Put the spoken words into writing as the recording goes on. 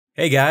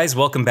Hey guys,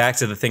 welcome back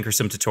to the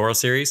ThinkorSwim tutorial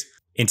series.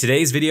 In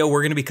today's video,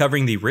 we're going to be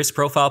covering the risk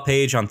profile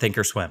page on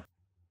ThinkorSwim.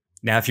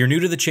 Now, if you're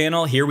new to the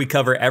channel, here we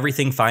cover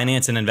everything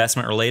finance and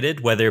investment related,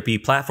 whether it be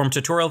platform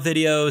tutorial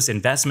videos,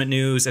 investment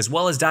news, as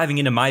well as diving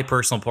into my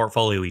personal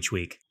portfolio each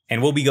week.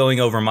 And we'll be going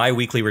over my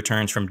weekly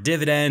returns from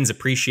dividends,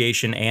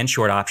 appreciation, and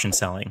short option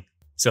selling.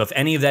 So if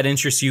any of that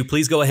interests you,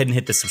 please go ahead and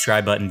hit the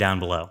subscribe button down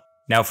below.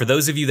 Now, for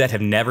those of you that have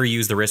never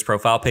used the risk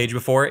profile page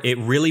before, it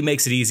really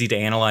makes it easy to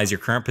analyze your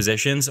current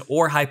positions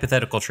or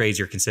hypothetical trades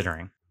you're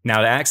considering.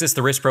 Now, to access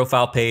the risk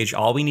profile page,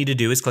 all we need to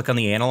do is click on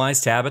the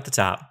Analyze tab at the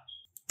top.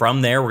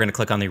 From there, we're going to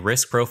click on the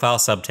Risk Profile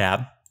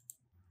subtab.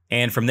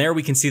 And from there,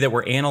 we can see that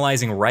we're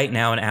analyzing right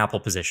now an Apple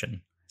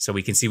position. So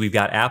we can see we've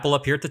got Apple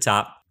up here at the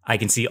top. I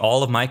can see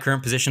all of my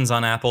current positions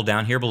on Apple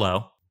down here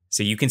below.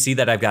 So you can see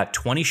that I've got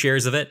 20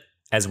 shares of it,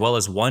 as well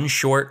as one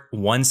short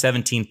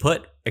 117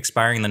 put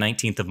expiring the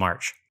 19th of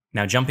March.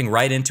 Now, jumping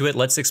right into it,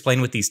 let's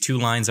explain what these two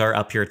lines are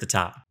up here at the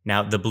top.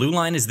 Now, the blue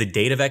line is the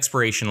date of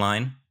expiration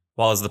line,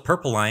 while as the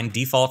purple line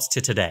defaults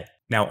to today.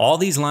 Now, all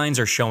these lines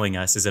are showing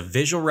us is a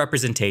visual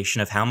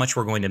representation of how much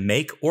we're going to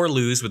make or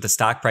lose with the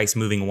stock price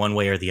moving one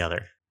way or the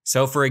other.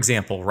 So, for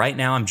example, right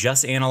now I'm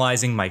just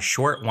analyzing my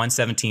short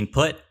 117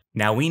 put.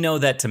 Now, we know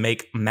that to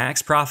make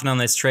max profit on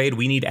this trade,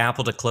 we need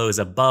Apple to close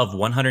above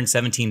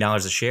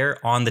 $117 a share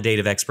on the date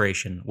of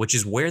expiration, which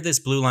is where this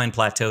blue line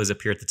plateaus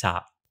up here at the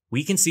top.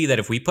 We can see that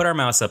if we put our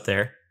mouse up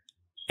there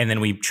and then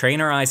we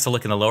train our eyes to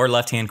look in the lower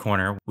left-hand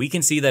corner, we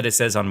can see that it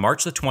says on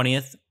March the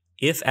 20th,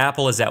 if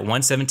Apple is at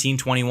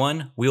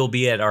 117.21, we will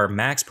be at our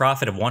max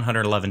profit of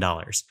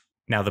 $111.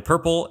 Now, the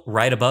purple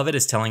right above it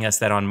is telling us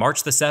that on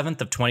March the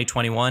 7th of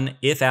 2021,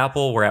 if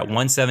Apple were at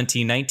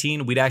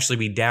 117.19, we'd actually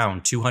be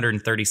down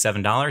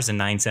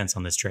 $237.09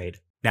 on this trade.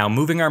 Now,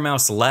 moving our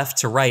mouse left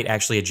to right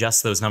actually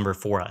adjusts those numbers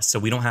for us, so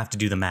we don't have to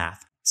do the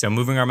math. So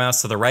moving our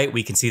mouse to the right,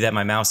 we can see that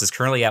my mouse is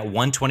currently at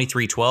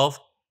 123.12.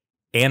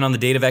 And on the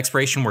date of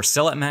expiration, we're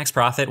still at max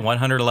profit,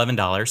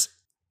 $111.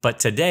 But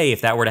today,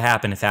 if that were to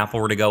happen, if Apple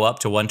were to go up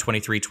to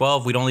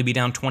 123.12, we'd only be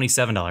down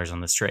 $27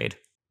 on this trade.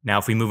 Now,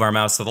 if we move our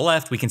mouse to the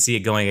left, we can see it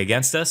going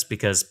against us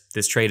because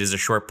this trade is a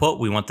short put.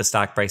 We want the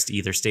stock price to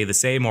either stay the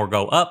same or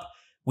go up.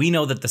 We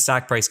know that the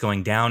stock price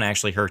going down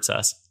actually hurts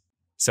us.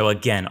 So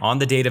again, on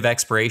the date of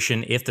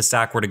expiration, if the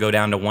stock were to go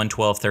down to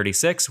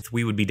 112.36,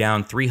 we would be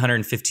down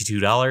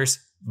 $352.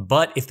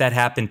 But if that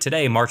happened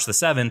today, March the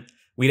 7th,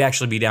 we'd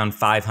actually be down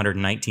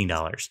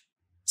 $519.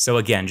 So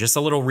again, just a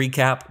little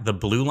recap, the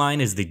blue line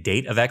is the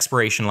date of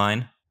expiration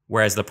line,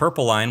 whereas the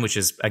purple line, which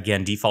is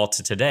again default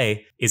to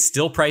today, is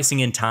still pricing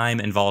in time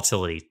and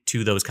volatility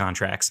to those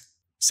contracts.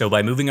 So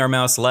by moving our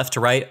mouse left to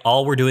right,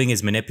 all we're doing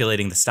is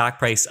manipulating the stock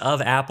price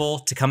of Apple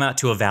to come out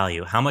to a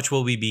value. How much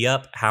will we be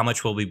up? How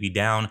much will we be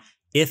down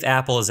if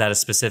Apple is at a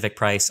specific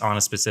price on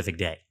a specific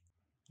day?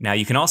 Now,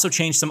 you can also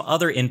change some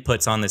other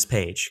inputs on this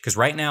page, because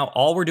right now,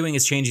 all we're doing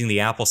is changing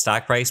the Apple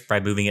stock price by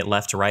moving it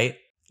left to right.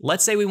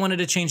 Let's say we wanted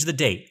to change the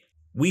date.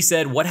 We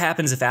said, what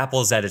happens if Apple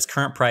is at its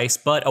current price,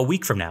 but a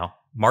week from now,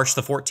 March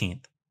the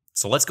 14th?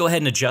 So let's go ahead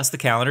and adjust the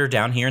calendar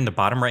down here in the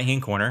bottom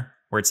right-hand corner,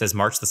 where it says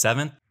March the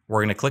 7th. We're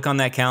going to click on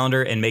that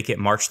calendar and make it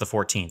March the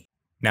 14th.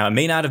 Now, it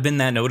may not have been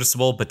that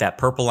noticeable, but that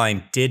purple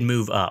line did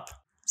move up.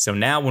 So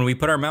now when we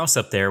put our mouse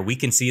up there, we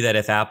can see that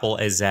if Apple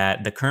is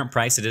at the current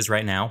price it is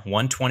right now,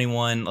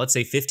 121, let's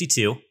say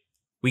 52,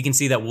 we can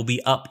see that we'll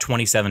be up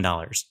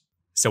 $27.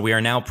 So we are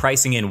now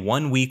pricing in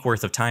 1 week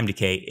worth of time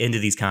decay into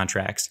these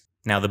contracts.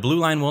 Now the blue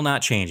line will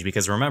not change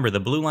because remember, the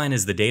blue line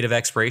is the date of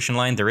expiration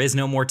line. There is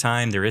no more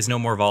time, there is no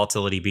more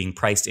volatility being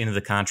priced into the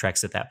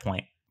contracts at that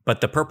point.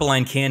 But the purple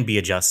line can be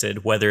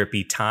adjusted, whether it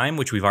be time,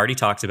 which we've already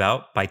talked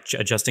about by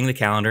adjusting the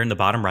calendar in the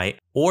bottom right,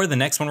 or the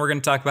next one we're going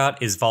to talk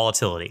about is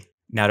volatility.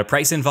 Now, to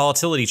price in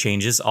volatility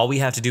changes, all we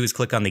have to do is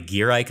click on the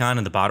gear icon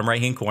in the bottom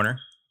right-hand corner.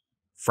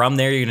 From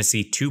there, you're going to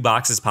see two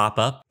boxes pop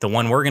up. The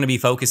one we're going to be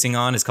focusing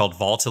on is called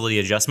Volatility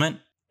Adjustment.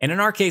 And in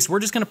our case, we're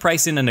just going to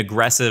price in an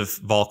aggressive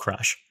vol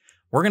crush.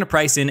 We're going to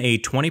price in a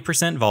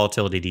 20%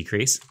 volatility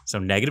decrease, so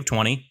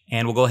 -20,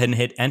 and we'll go ahead and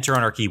hit Enter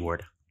on our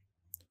keyboard.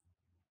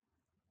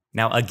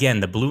 Now,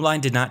 again, the blue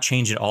line did not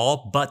change at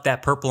all, but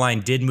that purple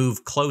line did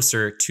move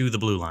closer to the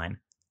blue line.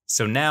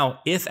 So now,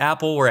 if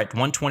Apple were at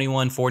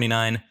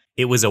 121.49,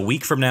 it was a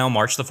week from now,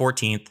 March the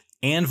 14th,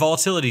 and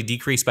volatility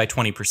decreased by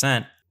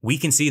 20%, we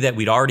can see that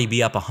we'd already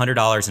be up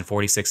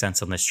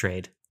 $100.46 on this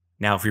trade.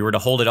 Now, if we were to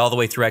hold it all the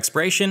way through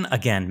expiration,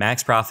 again,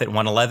 max profit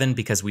 111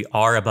 because we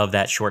are above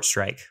that short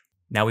strike.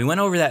 Now, we went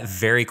over that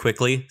very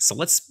quickly, so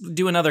let's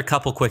do another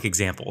couple quick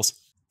examples.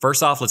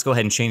 First off, let's go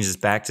ahead and change this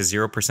back to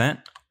 0%,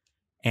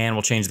 and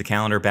we'll change the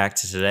calendar back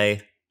to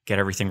today, get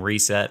everything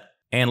reset,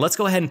 and let's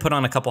go ahead and put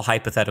on a couple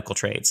hypothetical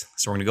trades.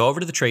 So we're going to go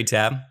over to the Trade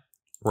tab.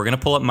 We're going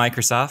to pull up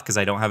Microsoft because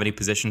I don't have any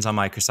positions on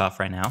Microsoft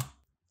right now.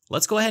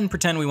 Let's go ahead and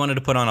pretend we wanted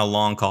to put on a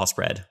long call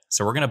spread.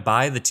 So we're going to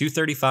buy the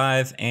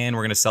 235 and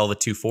we're going to sell the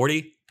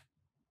 240.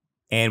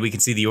 And we can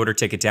see the order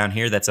ticket down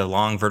here. That's a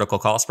long vertical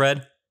call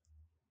spread.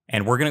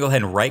 And we're going to go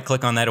ahead and right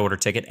click on that order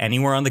ticket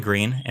anywhere on the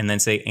green and then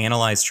say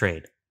Analyze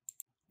Trade.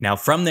 Now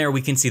from there,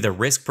 we can see the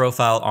risk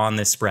profile on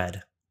this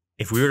spread.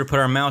 If we were to put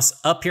our mouse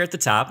up here at the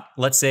top,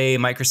 let's say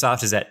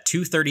Microsoft is at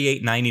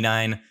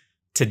 $238.99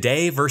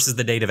 today versus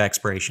the date of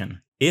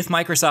expiration. If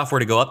Microsoft were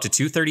to go up to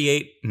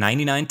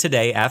 $238.99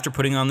 today after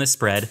putting on this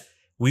spread,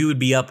 we would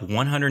be up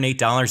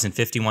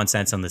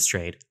 $108.51 on this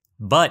trade.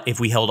 But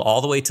if we held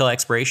all the way till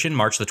expiration,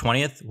 March the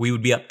 20th, we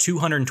would be up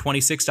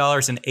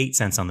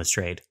 $226.08 on this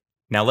trade.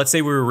 Now, let's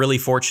say we were really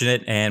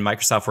fortunate and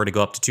Microsoft were to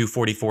go up to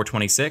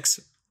 $244.26.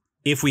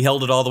 If we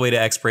held it all the way to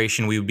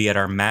expiration, we would be at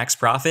our max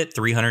profit,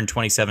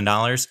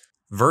 $327,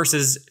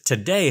 versus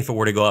today, if it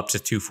were to go up to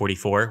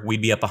 $244,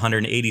 we'd be up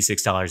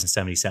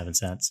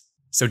 $186.77.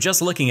 So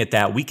just looking at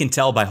that, we can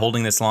tell by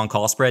holding this long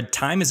call spread,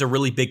 time is a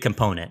really big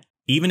component.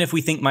 Even if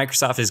we think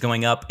Microsoft is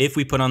going up, if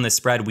we put on this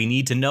spread, we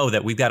need to know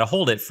that we've got to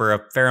hold it for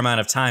a fair amount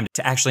of time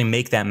to actually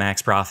make that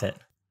max profit.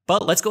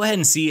 But let's go ahead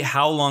and see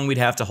how long we'd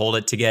have to hold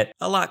it to get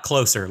a lot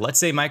closer. Let's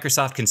say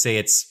Microsoft could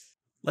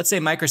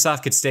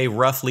stay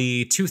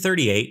roughly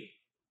 238,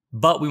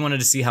 but we wanted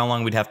to see how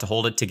long we'd have to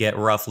hold it to get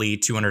roughly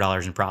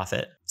 $200 in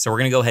profit. So we're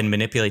going to go ahead and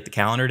manipulate the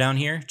calendar down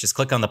here. Just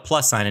click on the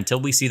plus sign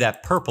until we see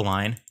that purple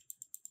line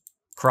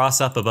cross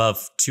up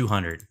above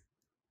 200.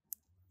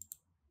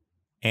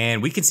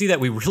 And we can see that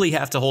we really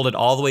have to hold it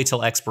all the way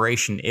till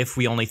expiration if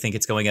we only think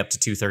it's going up to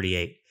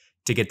 238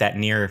 to get that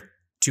near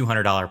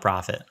 $200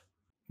 profit.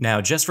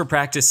 Now, just for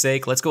practice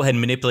sake, let's go ahead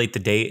and manipulate the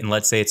date, and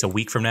let's say it's a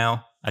week from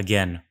now.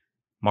 Again,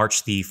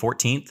 March the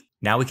 14th.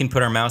 Now we can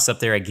put our mouse up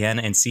there again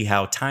and see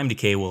how time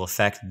decay will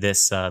affect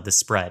this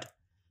spread.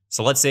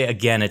 So let's say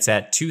again it's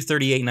at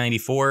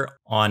 $238.94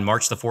 on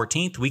March the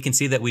 14th. We can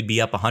see that we'd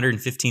be up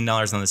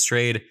 $115 on this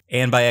trade,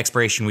 and by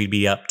expiration we'd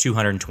be up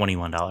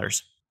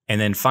 $221. And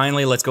then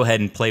finally, let's go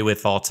ahead and play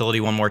with volatility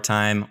one more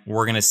time.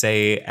 We're going to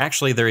say,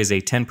 actually, there is a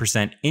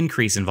 10%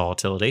 increase in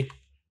volatility.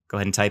 Go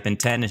ahead and type in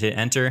 10 and hit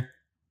enter.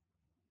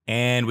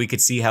 And we could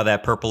see how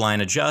that purple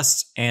line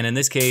adjusts. And in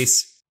this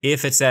case,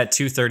 if it's at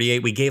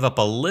 238, we gave up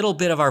a little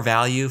bit of our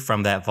value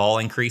from that vol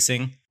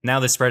increasing. Now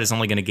the spread is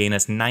only going to gain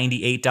us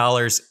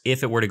 $98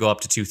 if it were to go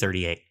up to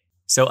 238.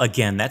 So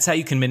again, that's how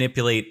you can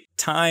manipulate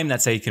time,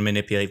 that's how you can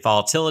manipulate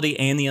volatility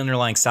and the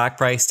underlying stock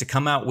price to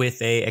come out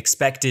with a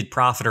expected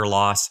profit or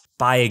loss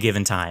by a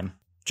given time.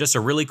 Just a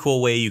really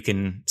cool way you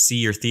can see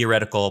your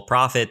theoretical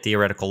profit,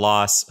 theoretical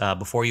loss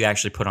before you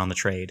actually put on the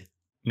trade.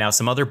 Now,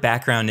 some other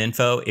background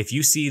info. If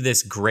you see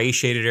this gray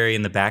shaded area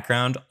in the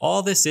background,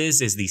 all this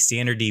is the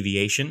standard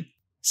deviation.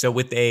 So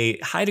with a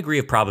high degree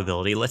of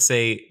probability, let's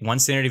say one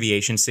standard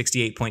deviation,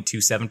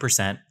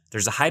 68.27%,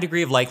 there's a high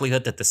degree of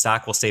likelihood that the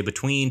stock will stay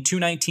between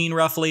 219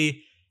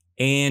 roughly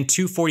and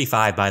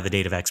 245 by the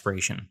date of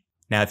expiration.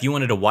 Now, if you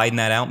wanted to widen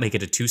that out, make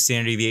it a 2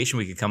 standard deviation,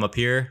 we could come up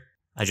here,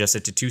 adjust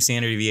it to 2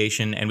 standard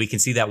deviation, and we can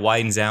see that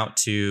widens out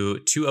to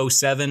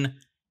 207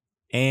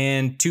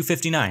 and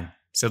 259.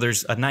 So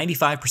there's a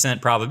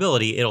 95%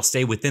 probability it'll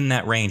stay within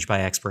that range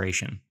by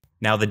expiration.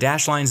 Now, the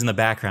dash lines in the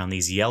background,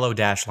 these yellow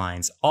dash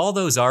lines, all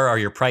those are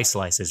your price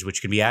slices,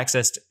 which can be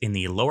accessed in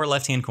the lower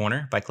left-hand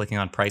corner by clicking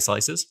on price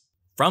slices.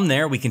 From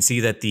there, we can see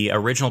that the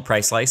original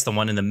price slice, the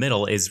one in the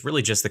middle, is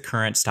really just the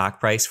current stock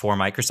price for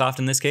Microsoft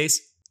in this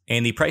case.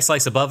 And the price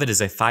slice above it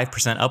is a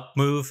 5% up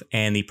move,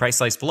 and the price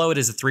slice below it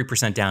is a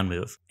 3% down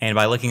move. And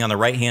by looking on the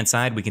right-hand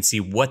side, we can see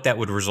what that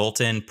would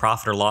result in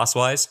profit or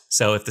loss-wise.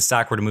 So if the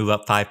stock were to move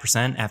up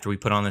 5% after we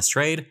put on this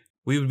trade,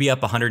 we would be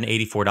up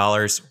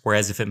 $184,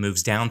 whereas if it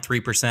moves down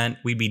 3%,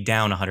 we'd be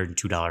down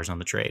 $102 on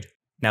the trade.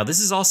 Now, this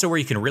is also where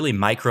you can really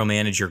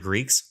micromanage your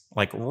Greeks.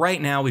 Like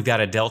right now, we've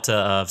got a delta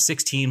of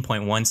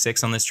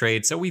 16.16 on this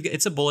trade, so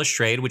it's a bullish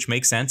trade, which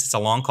makes sense. It's a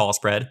long call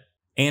spread,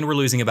 and we're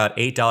losing about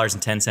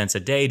 $8.10 a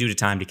day due to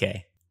time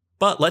decay.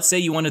 But let's say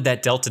you wanted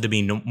that delta to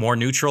be more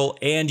neutral,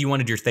 and you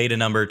wanted your theta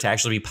number to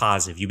actually be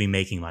positive. You'd be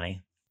making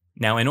money.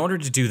 Now, in order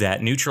to do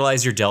that,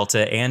 neutralize your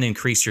delta and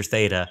increase your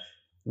theta,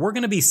 we're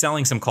going to be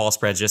selling some call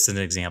spreads just as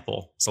an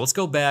example. So let's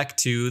go back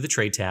to the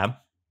trade tab.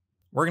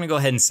 We're going to go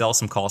ahead and sell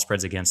some call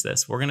spreads against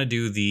this. We're going to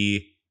do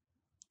the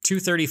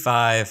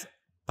 235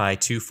 by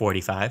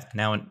 245.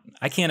 Now,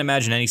 I can't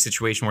imagine any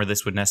situation where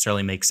this would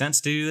necessarily make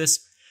sense to do this,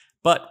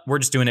 but we're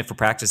just doing it for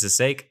practice's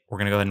sake. We're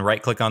going to go ahead and right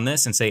click on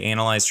this and say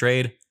analyze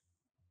trade.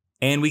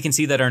 And we can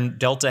see that our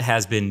delta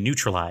has been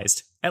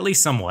neutralized, at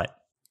least somewhat.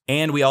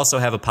 And we also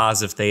have a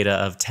positive theta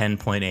of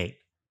 10.8.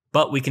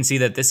 But we can see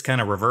that this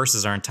kind of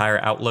reverses our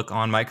entire outlook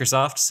on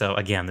Microsoft. So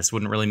again, this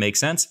wouldn't really make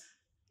sense.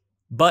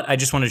 But I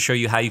just wanted to show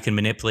you how you can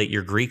manipulate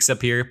your Greeks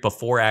up here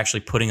before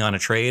actually putting on a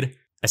trade.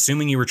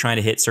 Assuming you were trying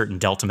to hit certain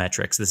delta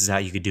metrics, this is how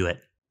you could do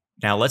it.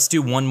 Now let's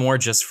do one more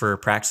just for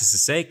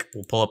practice's sake.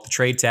 We'll pull up the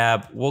trade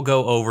tab. We'll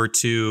go over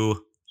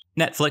to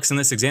Netflix in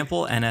this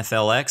example,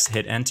 NFLX,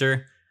 hit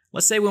enter.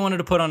 Let's say we wanted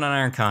to put on an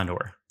iron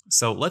condor.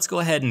 So let's go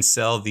ahead and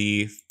sell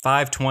the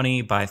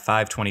 520 by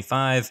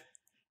 525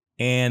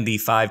 and the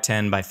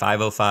 510 by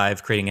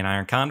 505, creating an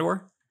iron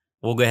condor.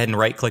 We'll go ahead and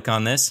right click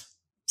on this,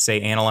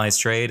 say analyze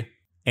trade.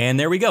 And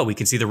there we go. We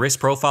can see the risk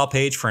profile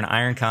page for an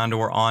iron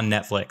condor on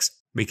Netflix.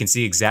 We can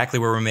see exactly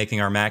where we're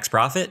making our max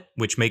profit,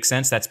 which makes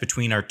sense. That's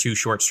between our two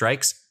short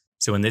strikes.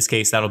 So in this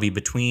case, that'll be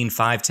between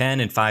 510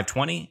 and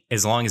 520.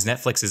 As long as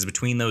Netflix is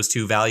between those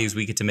two values,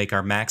 we get to make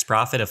our max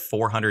profit of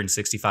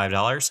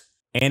 $465.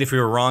 And if we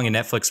were wrong and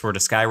Netflix were to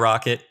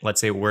skyrocket, let's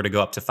say it were to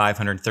go up to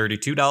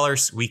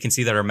 $532, we can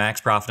see that our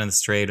max profit in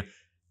this trade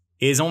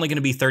is only going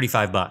to be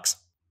 $35.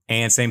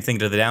 And same thing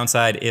to the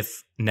downside.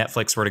 If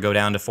Netflix were to go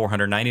down to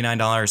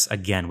 $499,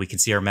 again, we can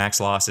see our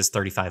max loss is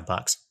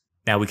 $35.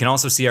 Now we can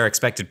also see our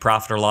expected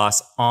profit or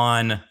loss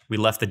on, we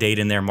left the date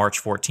in there,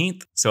 March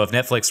 14th. So if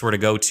Netflix were to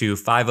go to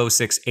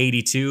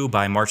 506.82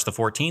 by March the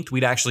 14th,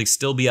 we'd actually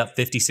still be up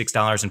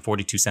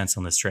 $56.42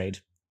 on this trade.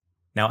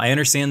 Now I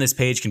understand this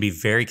page can be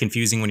very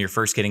confusing when you're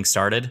first getting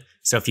started.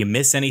 So if you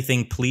miss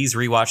anything, please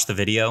rewatch the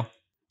video.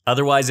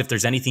 Otherwise, if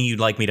there's anything you'd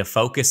like me to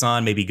focus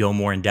on, maybe go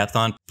more in depth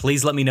on,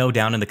 please let me know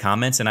down in the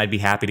comments and I'd be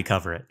happy to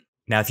cover it.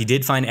 Now, if you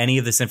did find any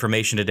of this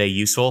information today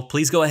useful,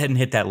 please go ahead and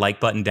hit that like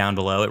button down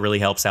below. It really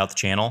helps out the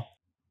channel.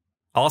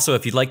 Also,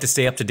 if you'd like to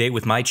stay up to date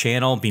with my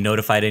channel, be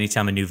notified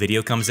anytime a new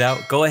video comes out,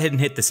 go ahead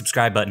and hit the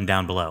subscribe button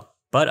down below.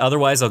 But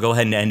otherwise, I'll go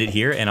ahead and end it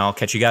here and I'll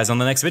catch you guys on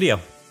the next video.